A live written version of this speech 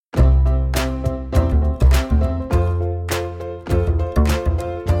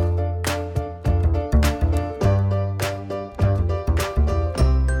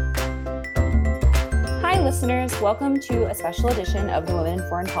Welcome to a special edition of the Women in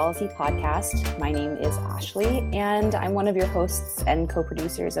Foreign Policy podcast. My name is Ashley, and I'm one of your hosts and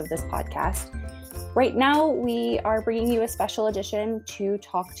co-producers of this podcast. Right now, we are bringing you a special edition to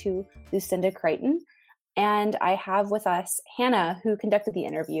talk to Lucinda Creighton, and I have with us Hannah, who conducted the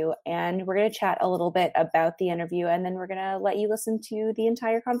interview, and we're going to chat a little bit about the interview, and then we're going to let you listen to the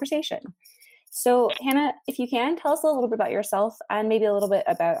entire conversation. So, Hannah, if you can, tell us a little bit about yourself and maybe a little bit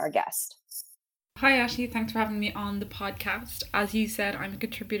about our guest. Hi Ashley, thanks for having me on the podcast. As you said, I'm a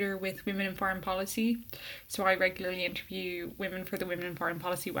contributor with Women in Foreign Policy, so I regularly interview women for the Women in Foreign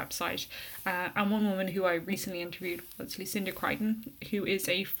Policy website. And one woman who I recently interviewed was Lucinda Creighton, who is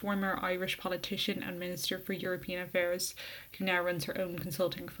a former Irish politician and Minister for European Affairs, who now runs her own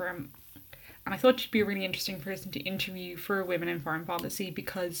consulting firm. And I thought she'd be a really interesting person to interview for Women in Foreign Policy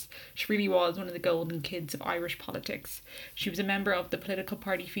because she really was one of the golden kids of Irish politics. She was a member of the political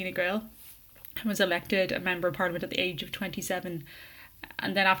party Fine Gael, and was elected a member of parliament at the age of 27,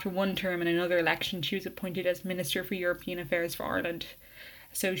 and then after one term in another election she was appointed as Minister for European Affairs for Ireland.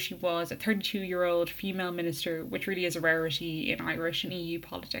 So she was a 32-year-old female minister, which really is a rarity in Irish and EU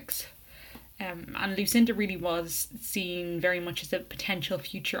politics. And Lucinda really was seen very much as a potential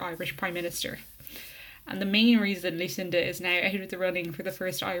future Irish Prime Minister. And the main reason Lucinda is now out of the running for the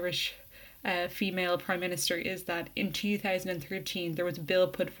first Irish female Prime Minister is that in 2013 there was a bill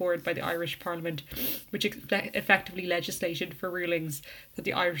put forward by the Irish Parliament which effectively legislated for rulings that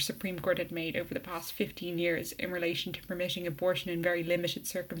the Irish Supreme Court had made over the past 15 years in relation to permitting abortion in very limited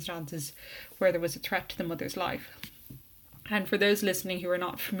circumstances where there was a threat to the mother's life. And for those listening who are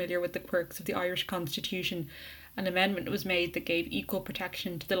not familiar with the quirks of the Irish Constitution, an amendment was made that gave equal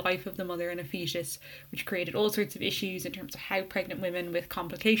protection to the life of the mother and a fetus, which created all sorts of issues in terms of how pregnant women with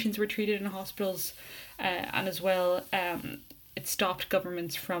complications were treated in hospitals, and as well it stopped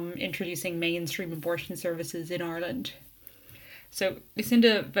governments from introducing mainstream abortion services in Ireland. So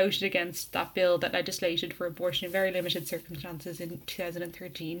Lucinda voted against that bill that legislated for abortion in very limited circumstances in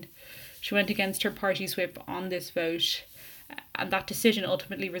 2013. She went against her party's whip on this vote, and that decision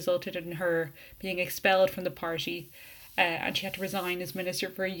ultimately resulted in her being expelled from the party, and she had to resign as Minister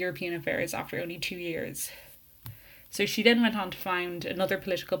for European Affairs after only 2 years. So she then went on to found another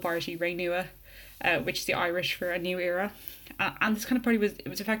political party, Renua, which is the Irish for a New Era, and this kind of party was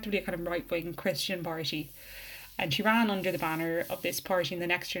effectively a kind of right-wing Christian party, and she ran under the banner of this party in the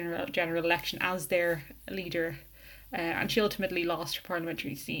next general election as their leader, and she ultimately lost her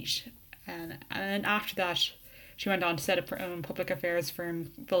parliamentary seat, and then after that she went on to set up her own public affairs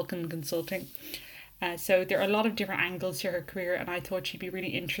firm, Vulcan Consulting. So there are a lot of different angles to her career, and I thought she'd be a really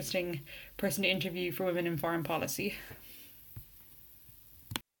interesting person to interview for Women in Foreign Policy.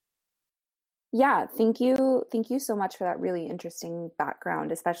 Yeah, thank you. Thank you so much for that really interesting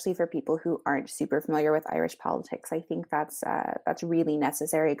background, especially for people who aren't super familiar with Irish politics. I think that's really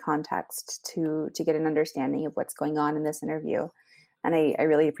necessary context to get an understanding of what's going on in this interview. And I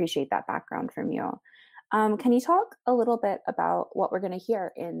really appreciate that background from you. Can you talk a little bit about what we're going to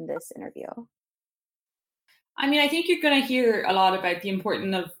hear in this interview? I mean, I think you're going to hear a lot about the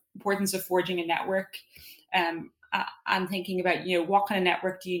importance of forging a network, and thinking about, what kind of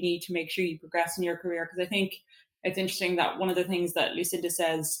network do you need to make sure you progress in your career? Because I think it's interesting that one of the things that Lucinda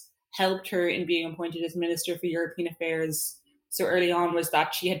says helped her in being appointed as Minister for European Affairs so early on was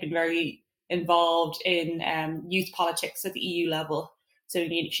that she had been very involved in youth politics at the EU level. So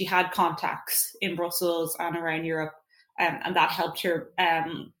she had contacts in Brussels and around Europe, and that helped her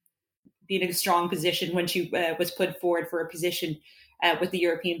be in a strong position when she was put forward for a position with the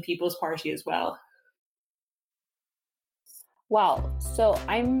European People's Party as well. Wow. So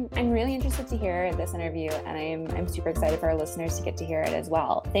I'm really interested to hear this interview, and I'm super excited for our listeners to get to hear it as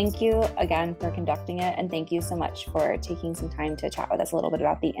well. Thank you again for conducting it, and thank you so much for taking some time to chat with us a little bit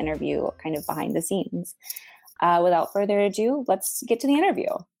about the interview, kind of behind the scenes. Without further ado, let's get to the interview.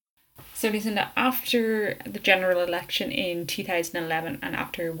 So Lucinda, after the general election in 2011 and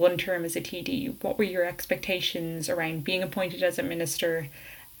after one term as a TD, what were your expectations around being appointed as a minister,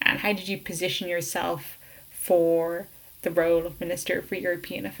 and how did you position yourself for the role of Minister for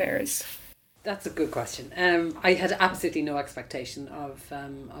European Affairs? That's a good question. I had absolutely no expectation of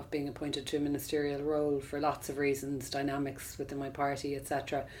being appointed to a ministerial role for lots of reasons, dynamics within my party,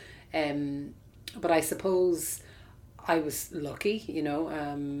 etc. But I suppose I was lucky,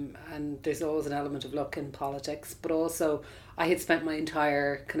 and there's always an element of luck in politics, but also I had spent my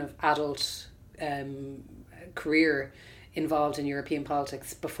entire kind of adult career involved in European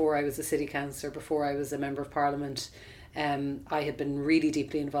politics before I was a city councillor, before I was a member of parliament. I had been really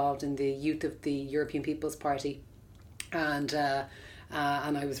deeply involved in the youth of the European People's Party, and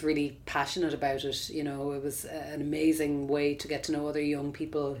and I was really passionate about it. You know, it was an amazing way to get to know other young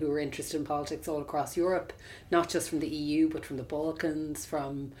people who were interested in politics all across Europe, not just from the EU, but from the Balkans,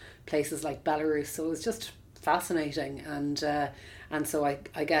 from places like Belarus. So it was just fascinating, and so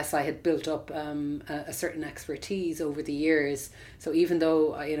I guess I had built up a certain expertise over the years. So even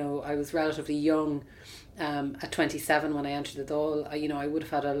though you know I was relatively young, at 27 when I entered the Dáil, you know, I would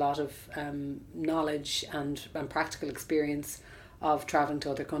have had a lot of knowledge and practical experience of travelling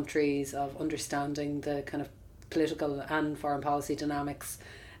to other countries, of understanding the kind of political and foreign policy dynamics.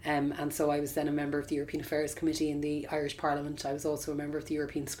 And so I was then a member of the European Affairs Committee in the Irish Parliament. I was also a member of the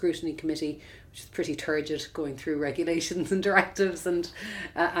European Scrutiny Committee, which is pretty turgid, going through regulations and directives and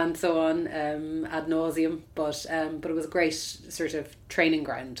so on ad nauseum. But it was a great sort of training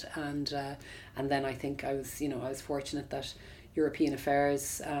ground. And then I think I was fortunate that European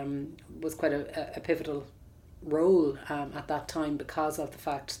Affairs was quite a pivotal role at that time, because of the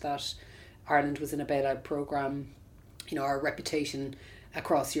fact that Ireland was in a bailout programme. You know, our reputation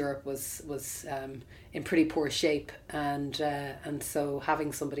across Europe was in pretty poor shape, and so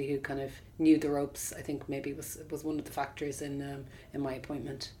having somebody who kind of knew the ropes, I think maybe was one of the factors in my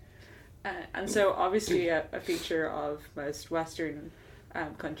appointment. And so obviously a feature of most Western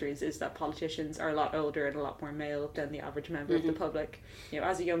countries is that politicians are a lot older and a lot more male than the average member of the public. You know,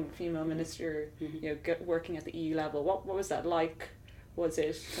 as a young female minister, you know, working at the EU level, what was that like? Was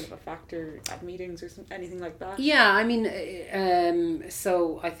it kind of a factor at meetings or anything like that? Yeah, I mean,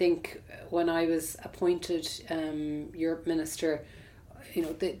 so I think when I was appointed Europe Minister, you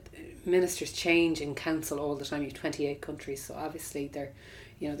know, the ministers change in council all the time. You have 28 countries, so obviously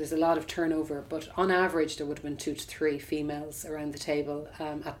there's a lot of turnover, but on average there would have been 2 to 3 females around the table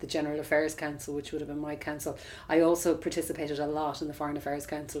at the General Affairs Council, which would have been my council. I also participated a lot in the Foreign Affairs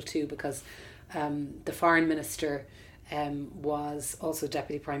Council too, because the Foreign Minister was also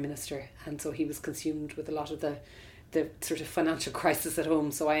Deputy Prime Minister, and so he was consumed with a lot of the sort of financial crisis at home.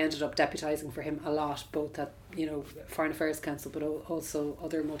 So I ended up deputising for him a lot, both at, you know, Foreign Affairs Council, but also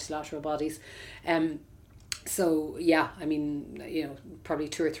other multilateral bodies. So yeah, I mean, you know, probably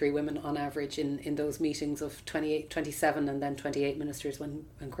 2 or 3 women on average in those meetings of 27 and then 28 ministers when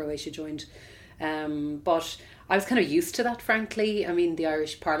Croatia joined. But I was kind of used to that, frankly. I mean, the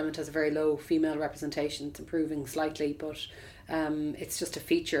Irish Parliament has a very low female representation. It's improving slightly, but it's just a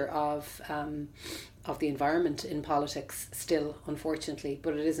feature of the environment in politics still, unfortunately.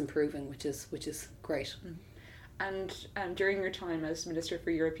 But it is improving, which is great. And during your time as Minister for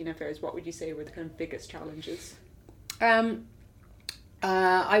European Affairs, what would you say were the kind of biggest challenges?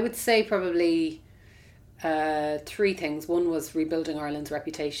 I would say probably 3 things. One was rebuilding Ireland's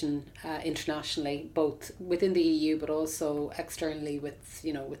reputation internationally, both within the EU but also externally with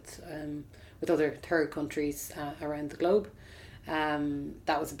other third countries around the globe.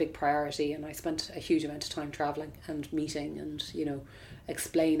 That was a big priority, and I spent a huge amount of time travelling and meeting and, you know,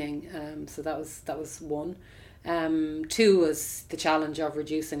 explaining. So that was one. 2 was the challenge of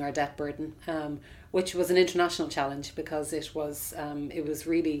reducing our debt burden, which was an international challenge, because it was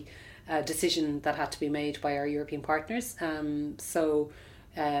really a decision that had to be made by our European partners. So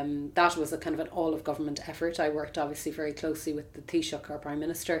that was a kind of an all of government effort. I worked obviously very closely with the Taoiseach, our Prime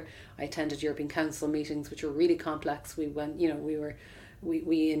Minister. I attended European Council meetings, which were really complex. We went, you know,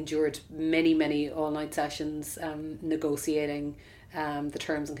 we endured many all-night sessions negotiating the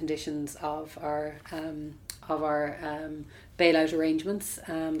terms and conditions of our bailout arrangements.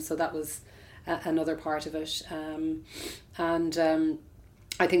 So that was another part of it.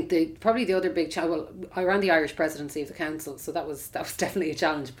 I think probably the other big challenge. Well, I ran the Irish presidency of the council, so that was definitely a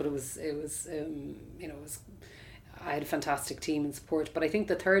challenge. But it was I had a fantastic team and support. But I think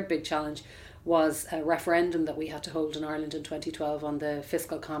the third big challenge was a referendum that we had to hold in Ireland in 2012 on the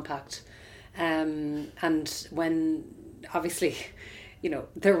fiscal compact, and when obviously, you know,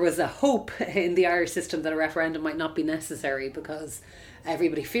 there was a hope in the Irish system that a referendum might not be necessary because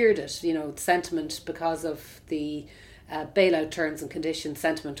everybody feared it. You know, sentiment because of the bailout terms and conditions,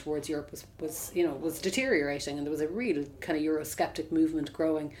 sentiment towards Europe was deteriorating, and there was a real kind of Eurosceptic movement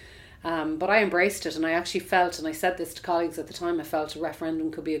growing. But I embraced it, and I actually felt, and I said this to colleagues at the time, I felt a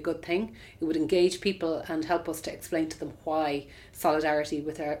referendum could be a good thing. It would engage people and help us to explain to them why solidarity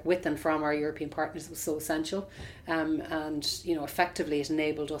with and from our European partners was so essential. And you know, effectively it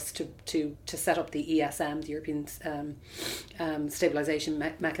enabled us to set up the ESM, the European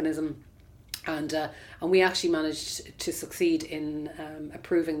Stabilisation Mechanism. And we actually managed to succeed in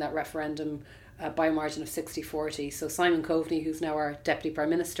approving that referendum by a margin of 60-40. So Simon Coveney, who's now our Deputy Prime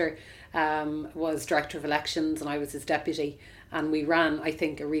Minister, was Director of Elections and I was his deputy. And we ran, I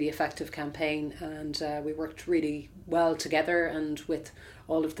think, a really effective campaign, and we worked really well together and with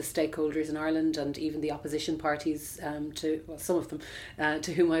all of the stakeholders in Ireland and even the opposition parties, some of them,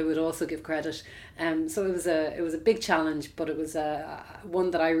 to whom I would also give credit. So it was a big challenge, but it was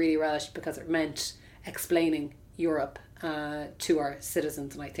one that I really relished because it meant explaining Europe to our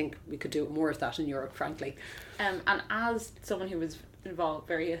citizens, and I think we could do more of that in Europe, frankly. And as someone who was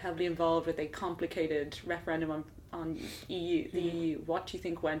very heavily involved with a complicated referendum on the EU, what do you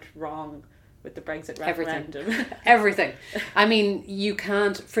think went wrong with the Brexit referendum? Everything. I mean,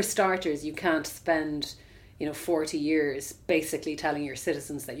 for starters, you can't spend 40 years basically telling your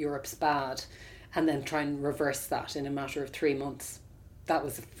citizens that Europe's bad and then try and reverse that in a matter of 3 months. That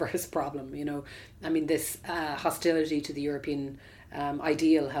was the first problem, I mean, this hostility to the European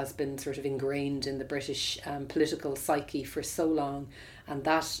ideal has been sort of ingrained in the British political psyche for so long, and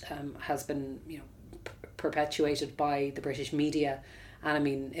that has been perpetuated by the British media, and I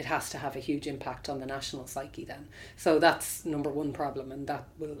mean it has to have a huge impact on the national psyche then. So that's number one problem, and that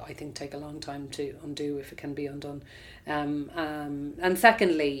will, I think, take a long time to undo if it can be undone. And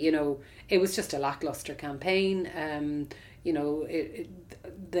secondly, it was just a lackluster campaign.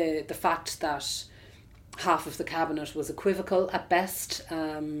 The fact that half of the cabinet was equivocal at best.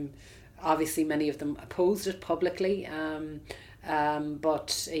 Obviously, many of them opposed it publicly.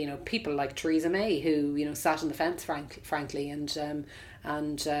 But people like Theresa May, who sat on the fence, frankly, and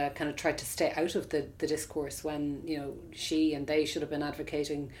kind of tried to stay out of the discourse when she and they should have been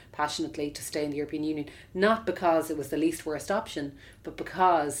advocating passionately to stay in the European Union, not because it was the least worst option, but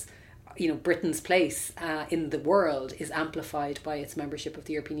because Britain's place in the world is amplified by its membership of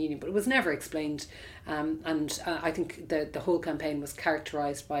the European Union. But it was never explained, and I think the whole campaign was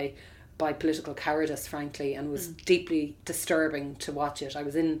characterised by political cowardice, frankly, and was deeply disturbing to watch it. I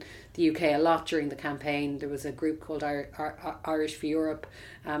was in the UK a lot during the campaign. There was a group called Irish for Europe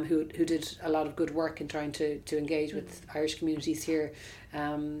who did a lot of good work in trying to engage with Irish communities here.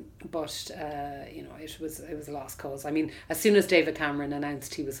 But it was a lost cause. I mean, as soon as David Cameron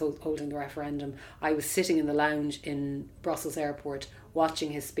announced he was holding the referendum, I was sitting in the lounge in Brussels Airport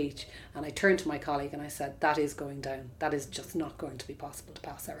watching his speech, and I turned to my colleague and I said, that is going down. That is just not going to be possible to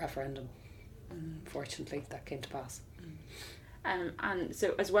pass that referendum. Fortunately, that came to pass. And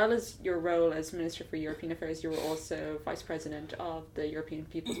so, as well as your role as Minister for European Affairs, you were also Vice President of the European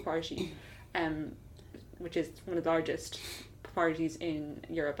People's Party, which is one of the largest parties in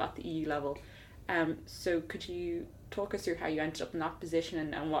Europe at the EU level. So could you talk us through how you ended up in that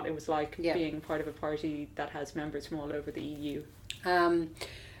position and what it was like being part of a party that has members from all over the EU?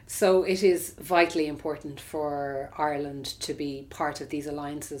 So it is vitally important for Ireland to be part of these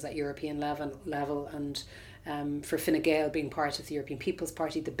alliances at European level, and for Fine Gael being part of the European People's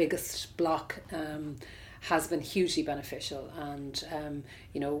Party, the biggest bloc, has been hugely beneficial. And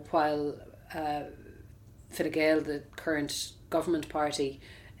while Fine Gael, the current government party,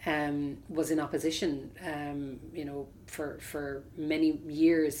 was in opposition, for many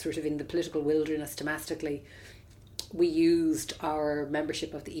years, sort of in the political wilderness domestically, we used our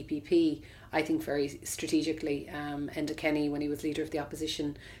membership of the EPP, I think, very strategically. Enda Kenny, when he was leader of the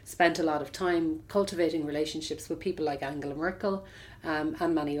opposition, spent a lot of time cultivating relationships with people like Angela Merkel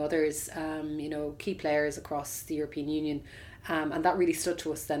and many others, key players across the European Union. And that really stood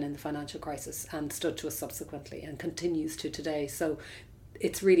to us then in the financial crisis, and stood to us subsequently, and continues to today. So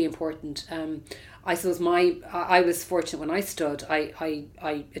it's really important. I suppose I was fortunate when I stood.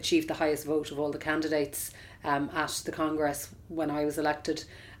 I achieved the highest vote of all the candidates at the Congress when I was elected,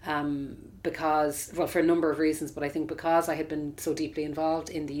 because, well, for a number of reasons, but I think because I had been so deeply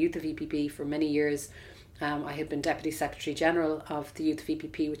involved in the youth of EPP for many years. I had been Deputy Secretary General of the Youth of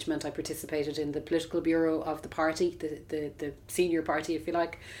EPP, which meant I participated in the political bureau of the party, the senior party, if you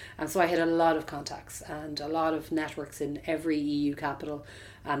like. And so I had a lot of contacts and a lot of networks in every EU capital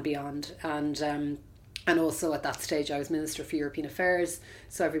and beyond. And also at that stage I was Minister for European Affairs,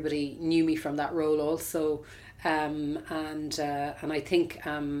 so everybody knew me from that role also. And I think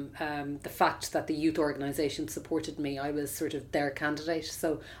the fact that the youth organisation supported me, I was sort of their candidate.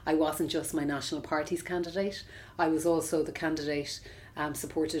 So I wasn't just my national party's candidate. I was also the candidate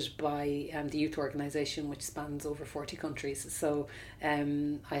supported by the youth organisation, which spans over 40 countries. So I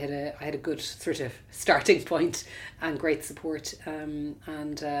had a good sort of starting point and great support,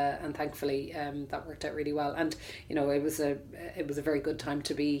 and thankfully that worked out really well. And it was a very good time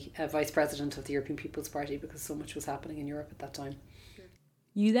to be Vice President of the European People's Party, because so much was happening in Europe at that time.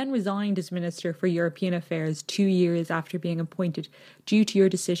 You then resigned as Minister for European Affairs 2 years after being appointed due to your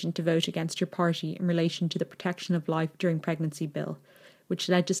decision to vote against your party in relation to the Protection of Life During Pregnancy Bill, which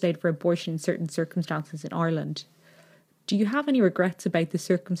legislated for abortion in certain circumstances in Ireland. Do you have any regrets about the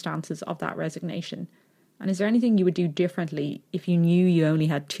circumstances of that resignation? And is there anything you would do differently if you knew you only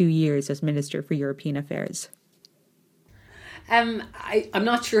had 2 years as Minister for European Affairs? I'm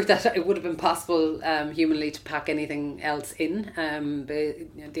not sure that it would have been possible humanly to pack anything else in.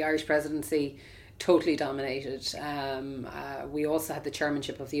 The Irish presidency totally dominated. We also had the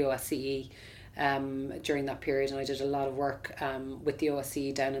chairmanship of the OSCE during that period, and I did a lot of work with the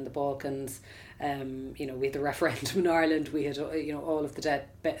OSCE down in the Balkans. We had the referendum in Ireland. We had all of the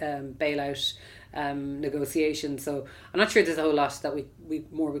debt bailout negotiations. So I'm not sure there's a whole lot that we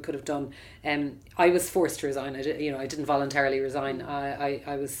could have done. I was forced to resign. I didn't voluntarily resign.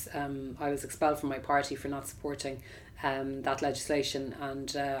 I was expelled from my party for not supporting that legislation,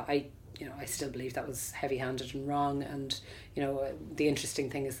 and I still believe that was heavy-handed and wrong. And the interesting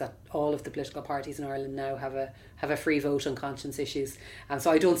thing is that all of the political parties in Ireland now have a free vote on conscience issues, and so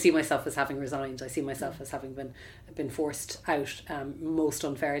I don't see myself as having resigned. I see myself as having been forced out most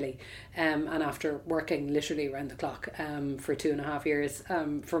unfairly, and after working literally around the clock for 2.5 years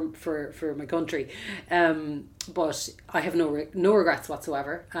for my country. But I have no regrets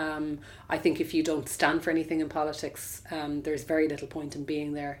whatsoever. I think if you don't stand for anything in politics, there's very little point in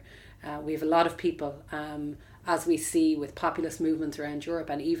being there. We have a lot of people, as we see with populist movements around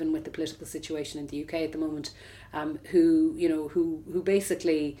Europe, and even with the political situation in the UK at the moment, who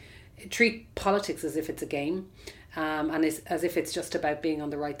basically treat politics as if it's a game, and as if it's just about being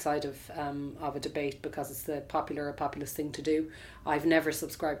on the right side of a debate because it's the populist thing to do. I've never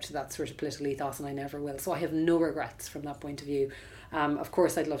subscribed to that sort of political ethos, and I never will. So I have no regrets from that point of view. Of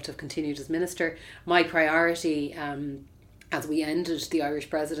course, I'd love to have continued as minister. My priority, as we ended the Irish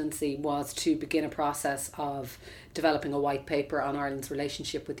presidency, was to begin a process of developing a white paper on Ireland's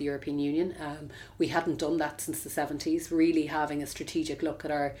relationship with the European Union. We hadn't done that since the 70s, really having a strategic look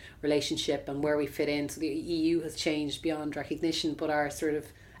at our relationship and where we fit in. So the EU has changed beyond recognition, but our sort of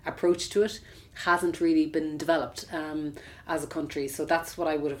approach to it hasn't really been developed as a country. So that's what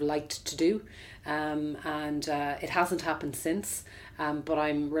I would have liked to do, and it hasn't happened since. But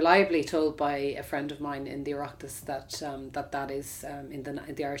I'm reliably told by a friend of mine in the Oireachtas that is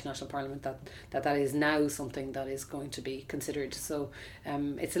in the Irish National Parliament that is now something that is going to be considered. So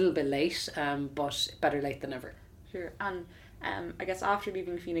it's a little bit late, but better late than never. Sure. And I guess after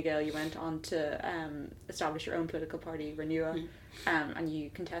leaving Fine Gael, you went on to establish your own political party, Renua, and you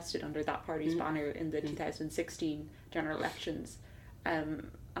contested under that party's banner in the 2016 general elections.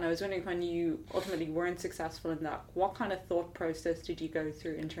 And I was wondering, when you ultimately weren't successful in that, what kind of thought process did you go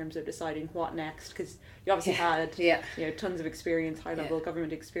through in terms of deciding what next? Because you obviously had tons of experience, high-level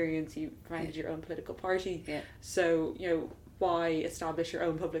government experience. You founded your own political party. So, why establish your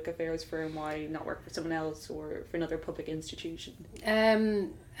own public affairs firm? Why not work for someone else or for another public institution?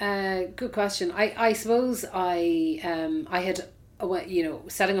 Good question. I suppose I had...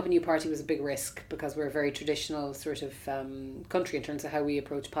 setting up a new party was a big risk because we're a very traditional sort of country in terms of how we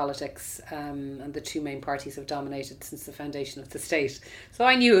approach politics, and the two main parties have dominated since the foundation of the state. So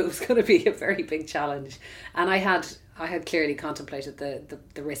I knew it was going to be a very big challenge, and I had clearly contemplated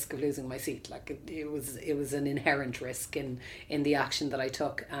the risk of losing my seat. Like it was an inherent risk in the action that I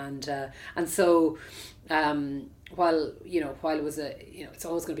took, and so. While it was it's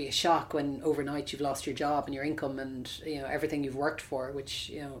always going to be a shock when overnight you've lost your job and your income and everything you've worked for,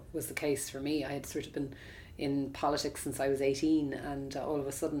 which was the case for me. I had sort of been in politics since I was 18, and all of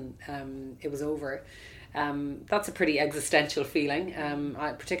a sudden it was over. That's a pretty existential feeling,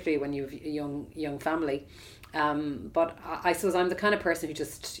 particularly when you have a young family. But I suppose I'm the kind of person who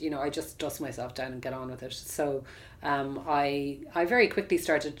just I just dust myself down and get on with it. So I very quickly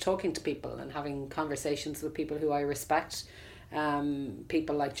started talking to people and having conversations with people who I respect.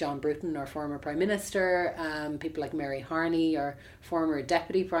 People like John Bruton, our former Prime Minister, people like Mary Harney, our former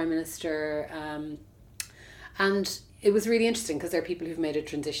Deputy Prime Minister, and it was really interesting because there are people who've made a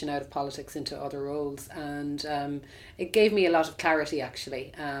transition out of politics into other roles, and it gave me a lot of clarity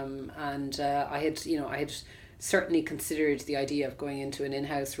actually. I had certainly considered the idea of going into an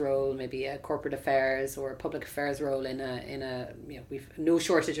in-house role, maybe a corporate affairs or public affairs role in a we've no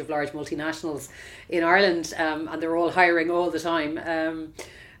shortage of large multinationals in Ireland, and they're all hiring all the time.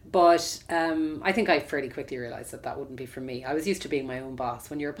 But I think I fairly quickly realised that wouldn't be for me. I was used to being my own boss.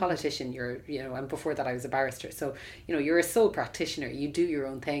 When you're a politician, and before that I was a barrister. So, you're a sole practitioner. You do your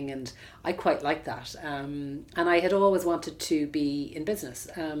own thing, and I quite like that. And I had always wanted to be in business.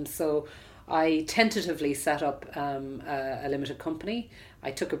 So I tentatively set up a limited company. I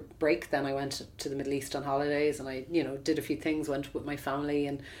took a break, then I went to the Middle East on holidays, and I, did a few things, went with my family,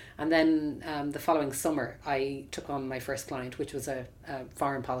 and then the following summer I took on my first client, which was a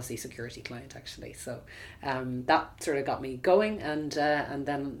foreign policy security client, actually. So that sort of got me going, and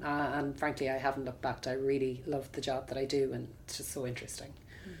frankly I haven't looked back. I really love the job that I do, and it's just so interesting.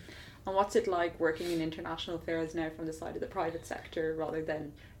 And what's it like working in international affairs now from the side of the private sector rather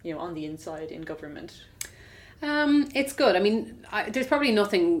than, on the inside in government? It's good. I mean, there's probably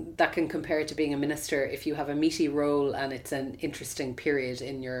nothing that can compare to being a minister if you have a meaty role and it's an interesting period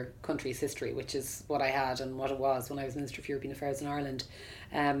in your country's history, which is what I had and what it was when I was Minister for European Affairs in Ireland.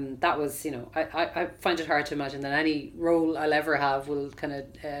 That was, I find it hard to imagine that any role I'll ever have will kind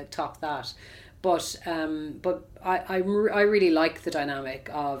of top that. But I really like the dynamic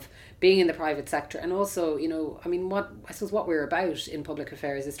of being in the private sector, and also, what we're about in public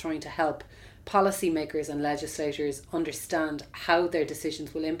affairs is trying to help policymakers and legislators understand how their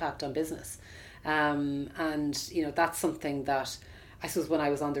decisions will impact on business. That's something that I suppose when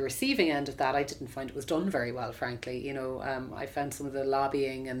I was on the receiving end of that, I didn't find it was done very well, frankly. I found some of the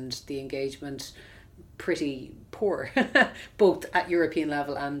lobbying and the engagement pretty poor, both at European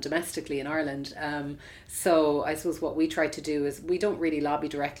level and domestically in Ireland. So I suppose what we try to do is, we don't really lobby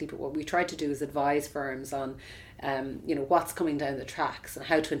directly, but what we try to do is advise firms on what's coming down the tracks and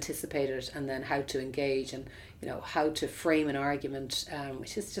how to anticipate it, and then how to engage, and how to frame an argument,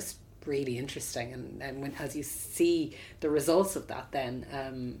 which is just really interesting. And when, as you see the results of that, then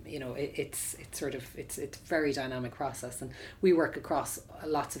it's a very dynamic process. And we work across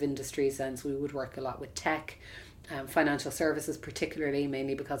lots of industries, and so we would work a lot with tech, financial services particularly,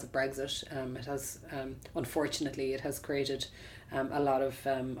 mainly because of Brexit. It has unfortunately it has created a lot of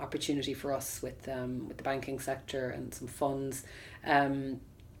opportunity for us with the banking sector and some funds.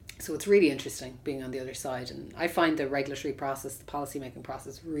 So it's really interesting being on the other side, and I find the regulatory process, the policy making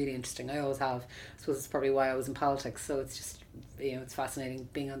process, really interesting. I always have. I suppose it's probably why I was in politics. So it's just, it's fascinating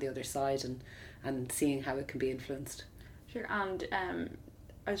being on the other side and seeing how it can be influenced. Sure. And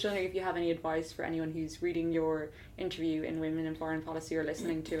I was wondering if you have any advice for anyone who's reading your interview in Women in Foreign Policy or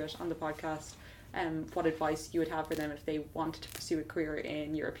listening to it on the podcast. What advice you would have for them if they wanted to pursue a career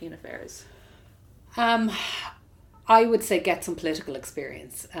in European affairs? I would say get some political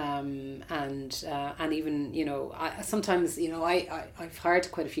experience, and even sometimes I've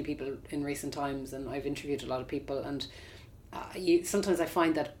hired quite a few people in recent times, and I've interviewed a lot of people, and sometimes I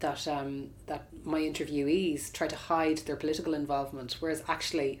find that my interviewees try to hide their political involvement, whereas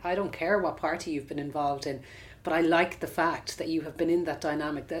actually I don't care what party you've been involved in, but I like the fact that you have been in that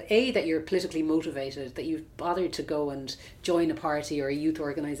dynamic, that you're politically motivated, that you've bothered to go and join a party or a youth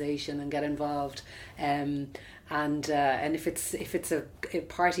organisation and get involved. And if it's a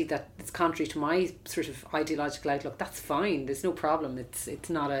party that is contrary to my sort of ideological outlook, that's fine. There's no problem. It's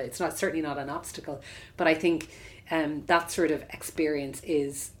certainly not an obstacle. But I think that sort of experience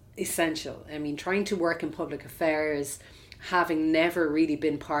is essential. I mean, trying to work in public affairs, having never really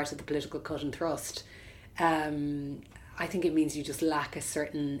been part of the political cut and thrust, I think it means you just lack a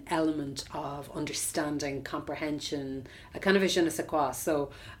certain element of understanding, comprehension, a kind of a je ne sais quoi. So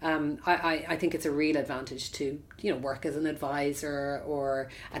I think it's a real advantage to work as an advisor, or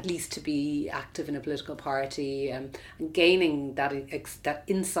at least to be active in a political party, and gaining that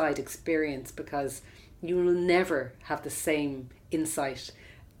inside experience, because you will never have the same insight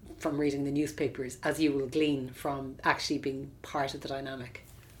from reading the newspapers as you will glean from actually being part of the dynamic.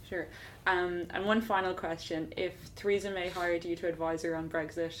 Sure. And one final question. If Theresa May hired you to advise her on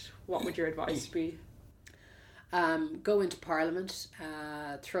Brexit, what would your advice be? Go into Parliament,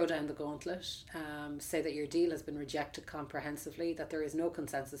 throw down the gauntlet, say that your deal has been rejected comprehensively, that there is no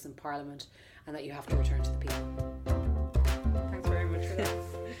consensus in Parliament, and that you have to return to the people. Thanks very much for that.